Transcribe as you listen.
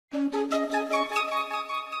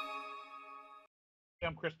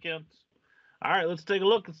I'm Chris Kent. All right, let's take a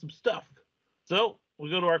look at some stuff. So we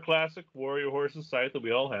go to our classic Warrior Horses site that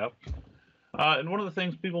we all have. And one of the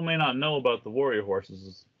things people may not know about the Warrior Horses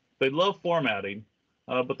is they love formatting,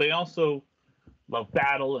 but they also love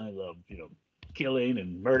battle and they love, killing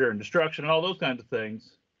and murder and destruction and all those kinds of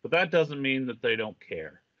things. But that doesn't mean that they don't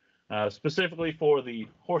care. Specifically for the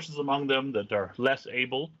horses among them that are less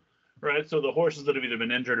able, right? So the horses that have either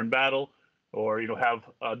been injured in battle or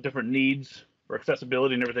have different needs for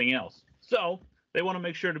accessibility and everything else. So they want to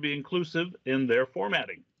make sure to be inclusive in their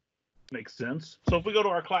formatting. Makes sense. So if we go to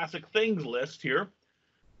our classic things list here,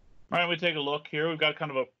 all right, we take a look here. We've got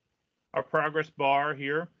kind of our progress bar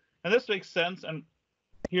here, and this makes sense. And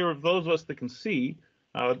here, those of us that can see,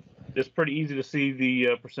 it's pretty easy to see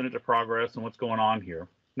the percentage of progress and what's going on here.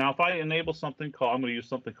 Now, if I enable something called, I'm going to use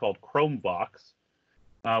something called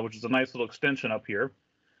ChromeVox, which is a nice little extension up here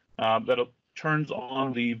that turns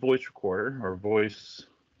on the voice recorder or voice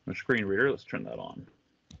or screen reader. Let's turn that on.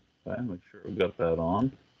 Okay, make sure we've got that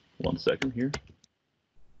on. 1 second here.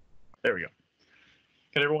 There we go.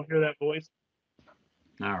 Can everyone hear that voice?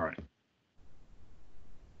 All right.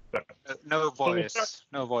 No voice.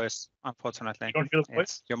 No voice, unfortunately. You don't hear the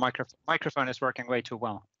voice? Your microphone is working way too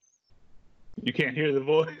well. You can't hear the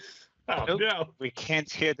voice? Oh, nope, no. We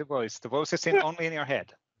can't hear the voice. The voice is only in your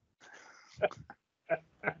head.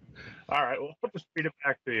 All right. Well, I'll just read it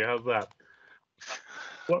back to you. How's that?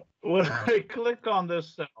 When I click on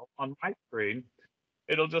this cell on my screen,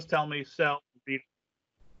 it'll just tell me cell.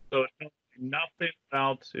 So it tells me nothing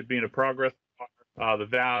about it being a progress bar, the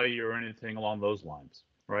value, or anything along those lines,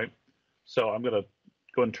 right? So I'm going to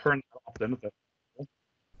go and turn that off then.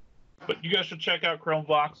 But you guys should check out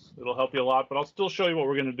ChromeVox. It'll help you a lot, but I'll still show you what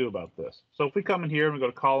we're going to do about this. So if we come in here and we go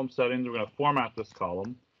to column settings, we're going to format this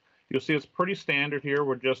column. You'll see it's pretty standard here.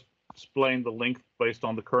 We're just displaying the length based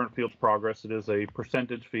on the current field's progress. It is a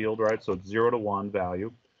percentage field, right? So it's 0 to 1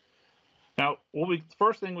 value. Now, the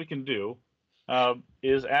first thing we can do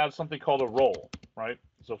is add something called a role, right?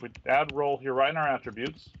 So if we add role here right in our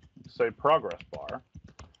attributes, say progress bar,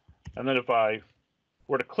 and then if I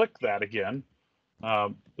were to click that again,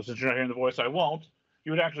 since you're not hearing the voice, I won't,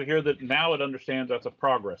 you would actually hear that now it understands that's a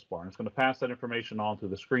progress bar, and it's going to pass that information on to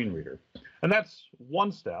the screen reader. And that's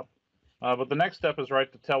one step, but the next step is,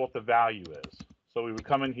 right, to tell what the value is. So we would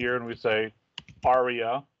come in here and we say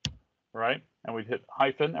ARIA, right? And we'd hit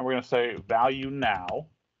hyphen, and we're going to say value now.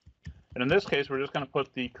 And in this case, we're just going to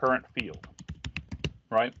put the current field,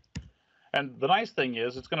 right? And the nice thing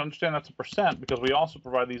is it's going to understand that's a percent because we also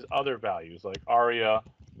provide these other values like ARIA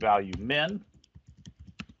value min.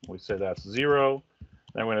 We say that's 0.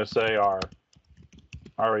 Then we're going to say our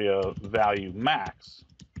ARIA value max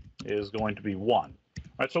is going to be 1. All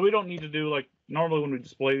right, so we don't need to do like normally when we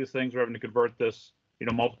display these things, we're having to convert this,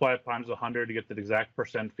 multiply it times 100 to get the exact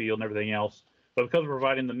percent field and everything else. But because we're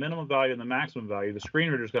providing the minimum value and the maximum value, the screen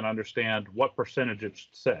reader is going to understand what percentage it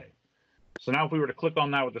should say. So now if we were to click on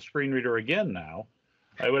that with the screen reader again now,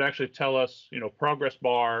 it would actually tell us, progress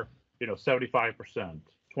bar, 75%,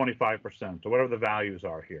 25%, or whatever the values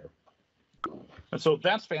are here. And so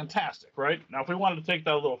that's fantastic, right? Now, if we wanted to take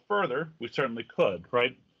that a little further, we certainly could,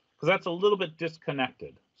 right? Because that's a little bit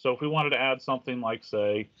disconnected. So if we wanted to add something like,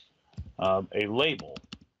 say, a label,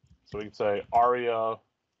 so we could say ARIA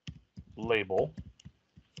label.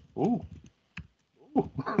 Ooh,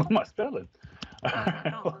 my spelling.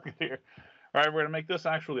 Look here. All right, we're going to make this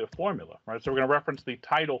actually a formula, right? So we're going to reference the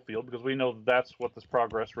title field because we know that's what this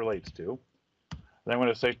progress relates to. Then we're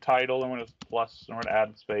going to say title, and we're going to plus, and we're going to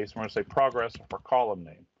add space, and we're going to say progress for column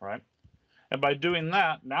name, right? And by doing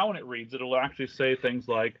that, now when it reads, it'll actually say things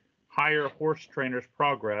like higher horse trainer's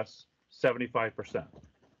progress 75%,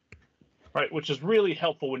 right? Which is really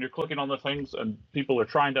helpful when you're clicking on the things and people are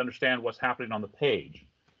trying to understand what's happening on the page.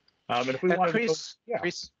 And if we want Chris, to go,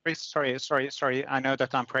 Chris, sorry. I know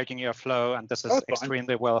that I'm breaking your flow, and this is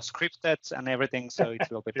extremely well scripted and everything, so it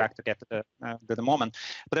will be back to get to the moment.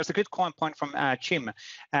 But there's a good point from Jim.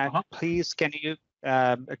 Please, can you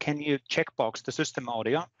checkbox the system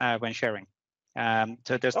audio when sharing?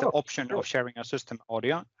 So there's the option of sharing a system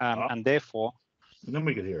audio, and therefore. And then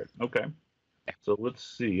we can hear it. Okay. So let's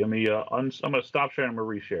see. Let me. I'm going to stop sharing. I'm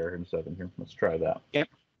going to reshare in a second here. Let's try that. Yep.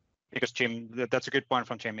 Because Jim, that's a good point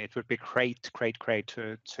from Jim. It would be great to.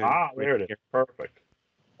 There it is. Perfect.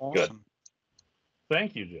 Awesome. Good.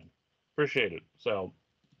 Thank you, Jim. Appreciate it. So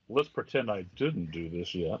let's pretend I didn't do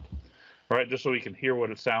this yet. All right, just so we can hear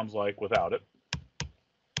what it sounds like without it.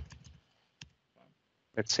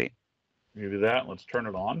 Let's see. Maybe that. Let's turn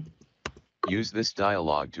it on. Use this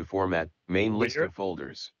dialog to format main list of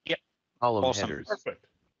folders. Yep. Column Awesome. headers. Perfect.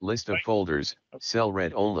 List of folders. Cell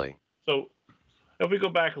read only. So If we go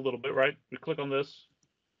back a little bit, right, we click on this.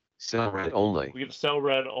 Cell read only. We get cell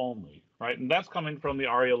read only, right? And that's coming from the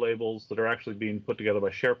ARIA labels that are actually being put together by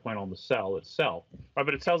SharePoint on the cell itself, right?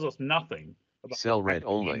 But it tells us nothing about Cell read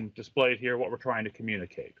only. Displayed here, what we're trying to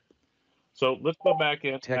communicate. So let's go back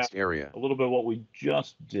in Text area. A little bit of what we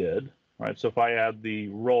just did, right? So if I add the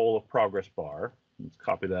role of progress bar, let's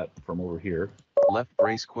copy that from over here. Left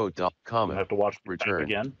brace quote dot comma. I have to watch return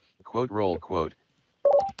again. Quote roll quote.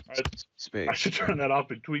 Right. Space. I should turn that off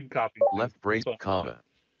between copies. Left brace comma.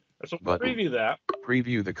 So preview that.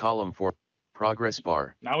 Preview the column for progress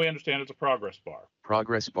bar. Now we understand it's a progress bar.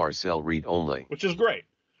 Progress bar cell read only. Which is great,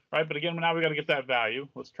 right? But again, now we got to get that value.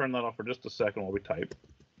 Let's turn that off for just a second while we type.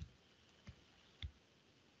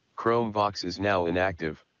 ChromeVox is now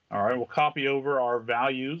inactive. All right, we'll copy over our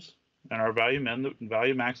values and our value min, the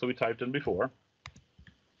value max that we typed in before.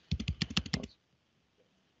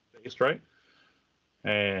 Paste, right?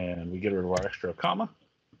 And we get rid of our extra comma.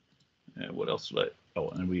 And what else did I? Oh,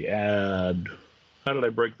 and we add. How did I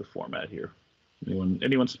break the format here?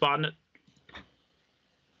 Anyone spotting it?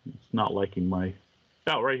 It's not liking my.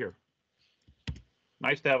 Oh, right here.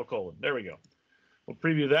 Nice to have a colon. There we go. We'll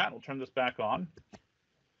preview that. We'll turn this back on.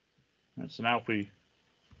 All right, so now if we.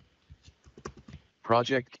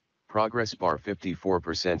 Project progress bar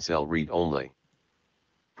 54% cell read only.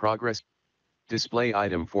 Progress display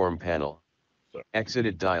item form panel.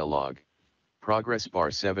 Exited dialog. Progress bar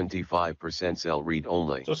 75% cell read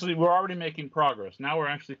only. So see, we're already making progress. Now we're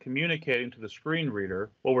actually communicating to the screen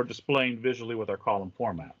reader what we're displaying visually with our column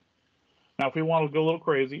format. Now, if we want to go a little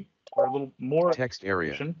crazy or a little more text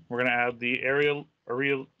area, we're going to add the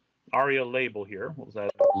ARIA label here. What was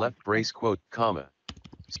that? Left brace quote comma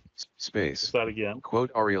space. What's that again?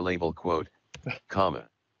 Quote ARIA label quote comma.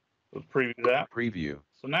 Let's preview that. Preview.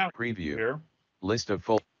 So now preview here. List of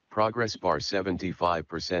full. Progress bar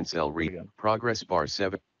 75% cell read. Progress bar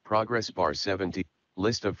 70.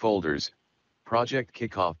 List of folders. Project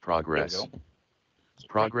kickoff progress.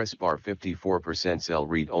 Progress bar 54% cell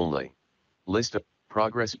read only. List of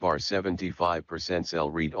progress bar 75%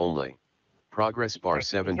 cell read only. Progress bar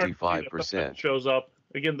 75% shows up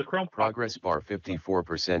again. The Chrome progress bar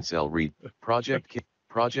 54% cell read. Project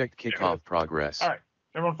kickoff progress. All right.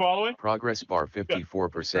 Everyone following? Progress bar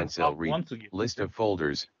 54% cell read. List of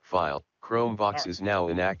folders, file. ChromeVox is now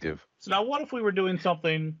inactive. So now what if we were doing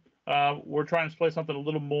something, we're trying to display something a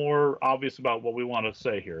little more obvious about what we want to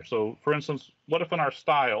say here. So for instance, what if in our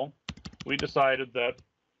style, we decided that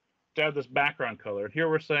to add this background color. Here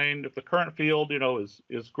we're saying if the current field,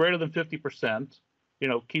 is greater than 50%,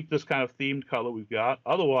 keep this kind of themed color we've got.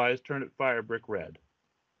 Otherwise, turn it fire brick red.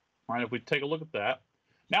 All right, if we take a look at that.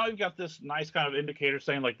 Now we've got this nice kind of indicator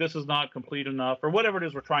saying like this is not complete enough or whatever it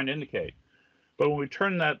is we're trying to indicate. But when we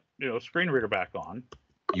turn that screen reader back on.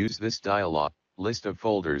 Use this dialog. List of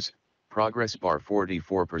folders. Progress bar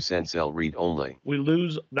 44% cell read only. We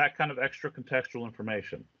lose that kind of extra contextual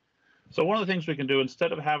information. So one of the things we can do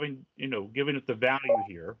instead of having, giving it the value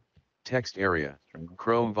here. Text area.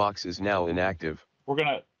 ChromeVox is now inactive. We're going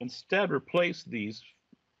to instead replace these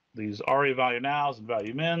ARIA value nows and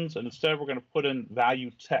value mins, and instead we're going to put in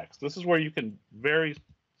value text. This is where you can very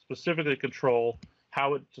specifically control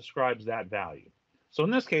how it describes that value. So in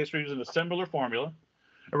this case, we're using a similar formula,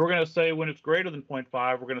 and we're going to say when it's greater than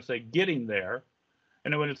 0.5, we're going to say getting there,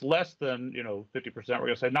 and then when it's less than 50%, we're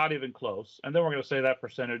going to say not even close, and then we're going to say that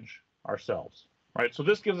percentage ourselves, right? So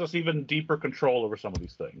this gives us even deeper control over some of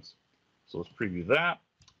these things. So let's preview that.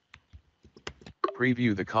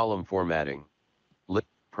 Preview the column formatting.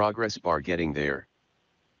 Progress bar getting there.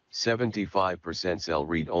 75% cell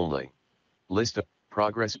read only. List of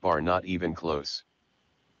progress bar not even close.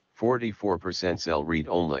 44% cell read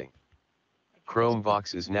only.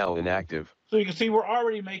 ChromeVox is now inactive. So you can see we're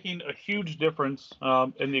already making a huge difference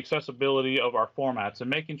in the accessibility of our formats and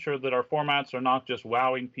making sure that our formats are not just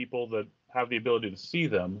wowing people that have the ability to see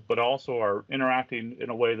them, but also are interacting in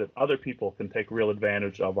a way that other people can take real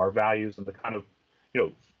advantage of our values and the kind of,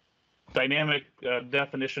 dynamic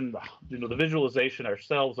definition, the visualization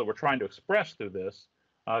ourselves that we're trying to express through this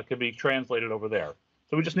can be translated over there.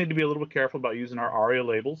 So we just need to be a little bit careful about using our ARIA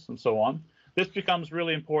labels and so on. This becomes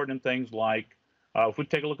really important in things like, if we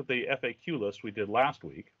take a look at the FAQ list we did last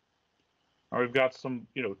week, or we've got some,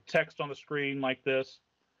 text on the screen like this,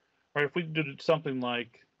 or if we did something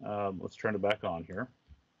like, let's turn it back on here.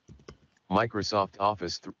 Microsoft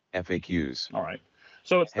Office FAQs. All right.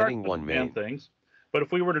 So it's heading one main things. But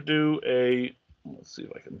if we were to do let's see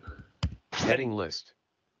if I can. Heading list.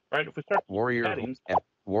 Right. If we start warrior headings,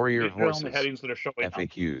 warrior horses. Only headings that are showing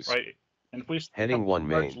FAQs. Up, right. And if we Heading 1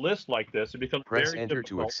 main. list like this, it becomes Press very enter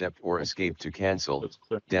difficult. to accept or escape to cancel.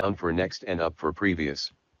 Down for next and up for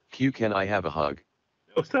previous. Q, can I have a hug?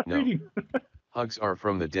 Oh, stop No. reading. Hugs are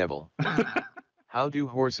from the devil. How do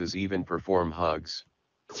horses even perform hugs?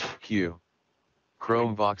 Q.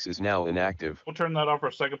 ChromeVox is now inactive. We'll turn that off for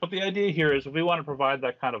a second. But the idea here is if we want to provide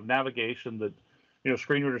that kind of navigation that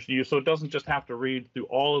screen readers use, so it doesn't just have to read through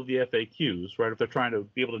all of the FAQs, right? If they're trying to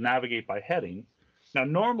be able to navigate by heading. Now,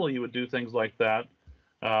 normally you would do things like that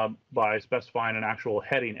by specifying an actual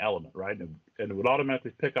heading element, right? And it would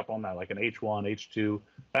automatically pick up on that, like an H1, H2,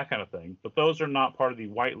 that kind of thing. But those are not part of the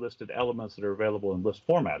whitelisted elements that are available in list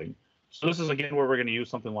formatting. So this is, again, where we're going to use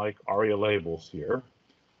something like ARIA labels here.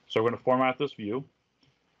 So we're going to format this view.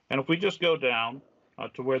 And if we just go down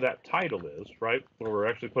to where that title is, right, where we're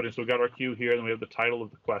actually putting, so we've got our Q here, and we have the title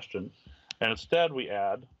of the question. And instead we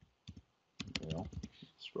add,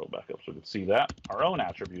 scroll back up so we can see that, our own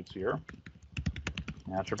attributes here.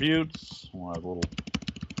 Attributes, we'll have a little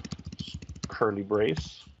curly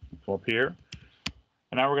brace, come up here.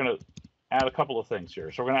 And now we're going to add a couple of things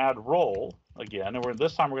here. So we're going to add role again, and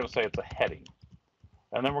this time we're going to say it's a heading.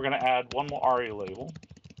 And then we're going to add one more ARIA label.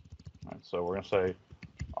 All right, so we're going to say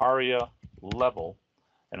ARIA level.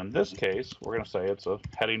 And in this case, we're going to say it's a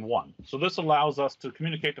heading 1. So this allows us to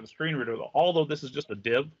communicate to the screen reader, although this is just a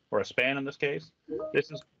div or a span in this case,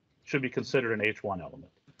 should be considered an H1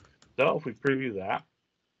 element. So if we preview that,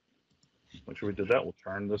 make sure we did that, we'll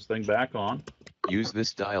turn this thing back on. Use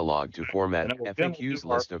this dialog to format FAQs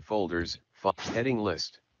list of folders, heading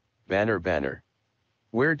list, banner.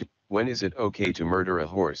 When is it okay to murder a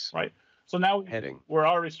horse? Right. So now we're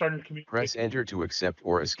already starting to communicate. Press enter to accept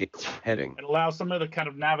or escape. Heading. It allows some of the kind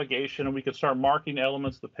of navigation, and we can start marking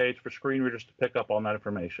elements of the page for screen readers to pick up on that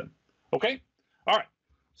information. Okay? All right.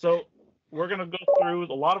 So we're going to go through,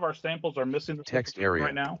 a lot of our samples are missing the text area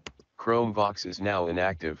right now. ChromeVox is now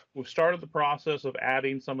inactive. We've started the process of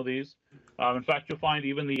adding some of these. In fact, you'll find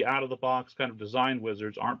even the out-of-the-box kind of design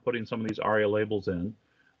wizards aren't putting some of these ARIA labels in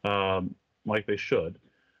like they should.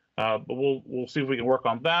 But we'll see if we can work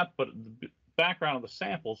on that. But the background of the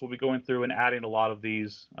samples, we'll be going through and adding a lot of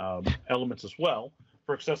these elements as well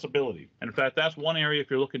for accessibility. And in fact, that's one area, if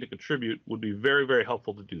you're looking to contribute, would be very, very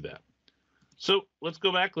helpful to do that. So let's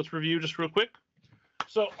go back. Let's review just real quick.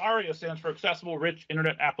 So ARIA stands for Accessible Rich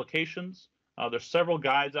Internet Applications. There's several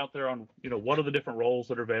guides out there on, what are the different roles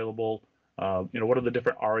that are available, what are the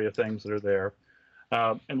different ARIA things that are there.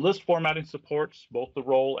 And list formatting supports both the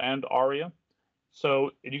role and ARIA.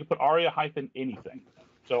 So you can put ARIA-anything.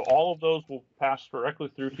 So all of those will pass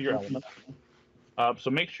directly through to your element. So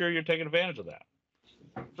make sure you're taking advantage of that.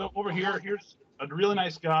 So over here, here's a really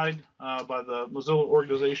nice guide by the Mozilla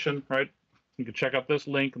organization, right? You can check out this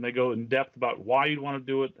link, and they go in depth about why you'd want to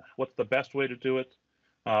do it, what's the best way to do it.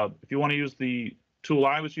 If you want to use the tool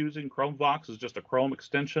I was using, ChromeVox is just a Chrome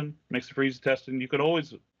extension, makes it for easy testing. You can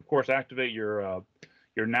always, of course, activate your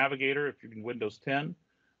navigator if you're in Windows 10,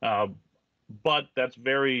 but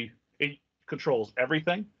it controls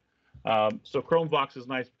everything. So ChromeVox is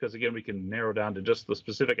nice because, again, we can narrow down to just the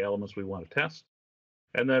specific elements we want to test.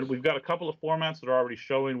 And then we've got a couple of formats that are already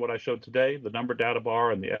showing what I showed today, the number data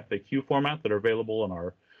bar and the FAQ format that are available in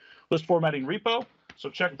our list formatting repo. So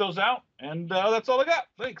check those out. And that's all I got.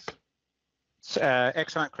 Thanks.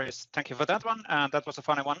 Excellent, Chris. Thank you for that one. That was a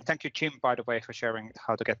funny one. Thank you, Jim, by the way, for sharing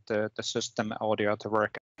how to get the system audio to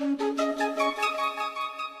work.